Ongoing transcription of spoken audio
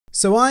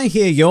So I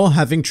hear you're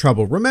having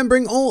trouble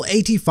remembering all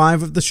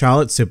 85 of the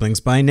Charlotte siblings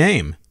by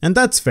name, and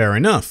that's fair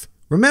enough.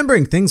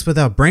 Remembering things with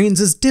our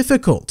brains is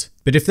difficult.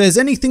 But if there's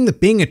anything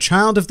that being a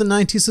child of the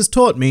 90s has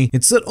taught me,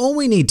 it's that all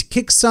we need to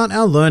kickstart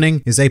our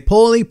learning is a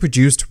poorly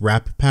produced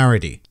rap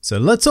parody. So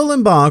let's all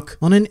embark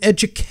on an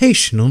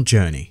educational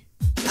journey.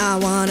 I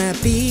wanna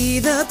be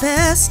the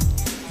best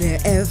there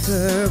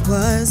ever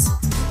was.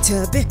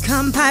 To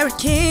become Pirate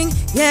King,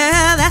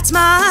 yeah, that's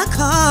my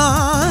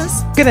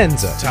cause.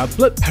 Ganenza,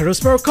 tablet,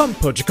 perospero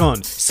compo,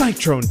 jacon,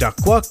 citron,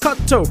 dakwa,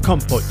 kato,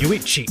 compo,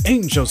 yuichi,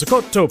 angel,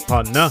 zakoto,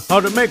 panna, how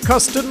to make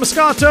custard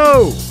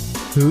moscato.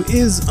 Who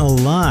is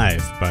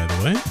alive, by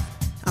the way.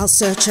 I'll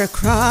search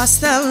across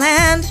the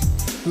land,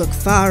 look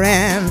far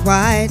and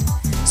wide,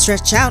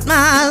 stretch out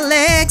my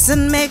legs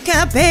and make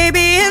a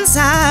baby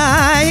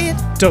inside.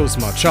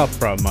 Dozma,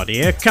 chopra,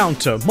 muddy,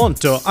 counter,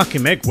 monto, aki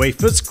make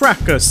wafers,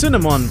 cracker,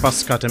 cinnamon,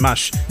 buscata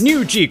mash,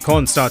 new G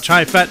cornstarch,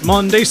 high-fat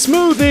Monday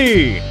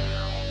smoothie.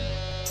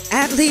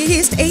 At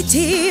least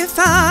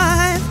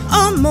 85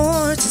 or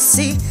more to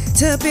see.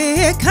 To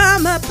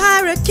become a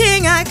Pirate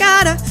King, I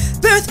gotta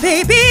birth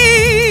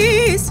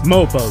babies.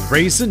 Mobile,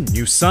 raisin,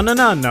 new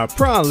sananana,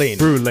 praline,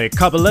 brulee,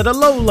 cabaletta,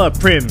 lola,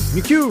 prim,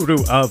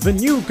 mikuru, oven,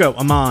 yugo,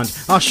 amand,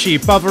 ashi,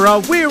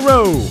 bavara,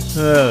 wiro.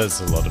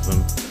 There's a lot of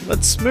them.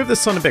 Let's move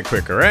this on a bit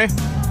quicker, eh?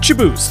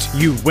 Chiboost,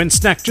 you win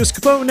snack just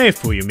capone,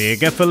 for you me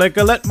gefale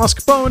galette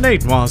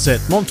mascarpone,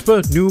 noisette,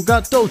 montper,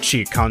 nougat,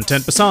 dolce,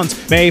 content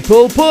passants,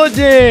 maple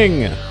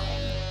pudding.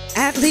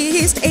 At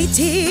least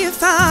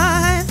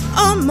 85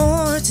 or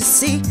more to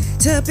see.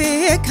 To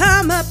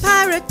become a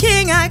Pirate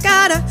King, I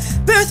gotta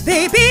birth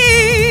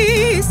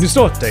babies.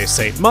 Nusorte,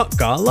 Saint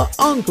Gala,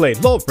 Anglais,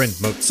 Lauren,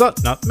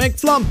 Mozart, Nutmeg,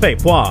 Flambe,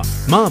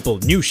 Pois, Marble,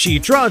 Nushi,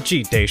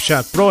 Draji,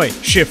 Deshat, Broy,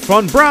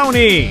 Chiffon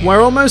Brownie.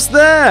 We're almost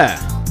there.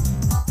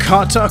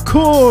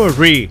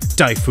 Katakuri,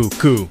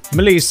 Daifuku,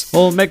 Melisse,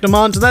 all make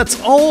demand,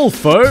 that's all,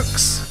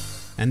 folks.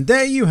 And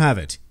there you have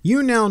it.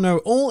 You now know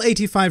all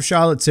 85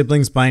 Charlotte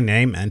siblings by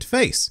name and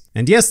face.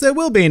 And yes, there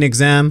will be an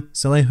exam,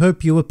 so I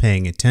hope you were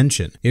paying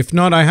attention. If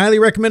not, I highly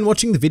recommend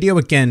watching the video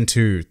again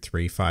to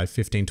 3, 5,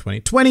 15,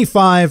 20,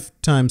 25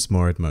 times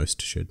more at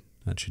most.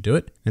 That should do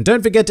it. And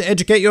don't forget to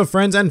educate your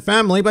friends and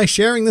family by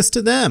sharing this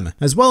to them,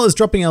 as well as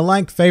dropping a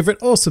like, favorite,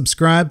 or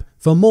subscribe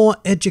for more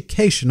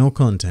educational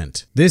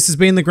content. This has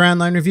been the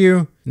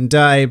GrandLineReview, and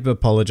I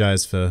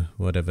apologize for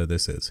whatever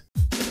this is.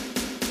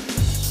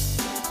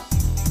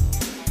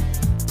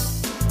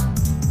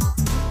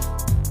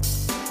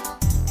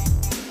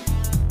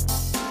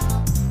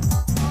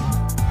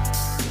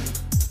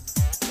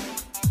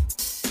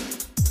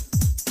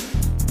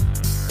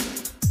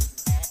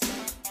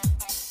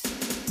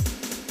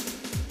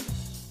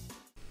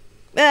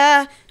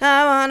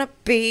 I wanna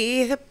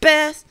be the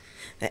best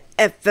there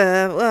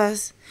ever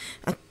was.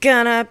 I'm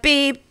gonna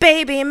be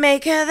baby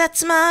maker,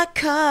 that's my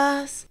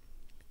cause.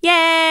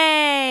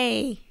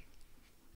 Yay!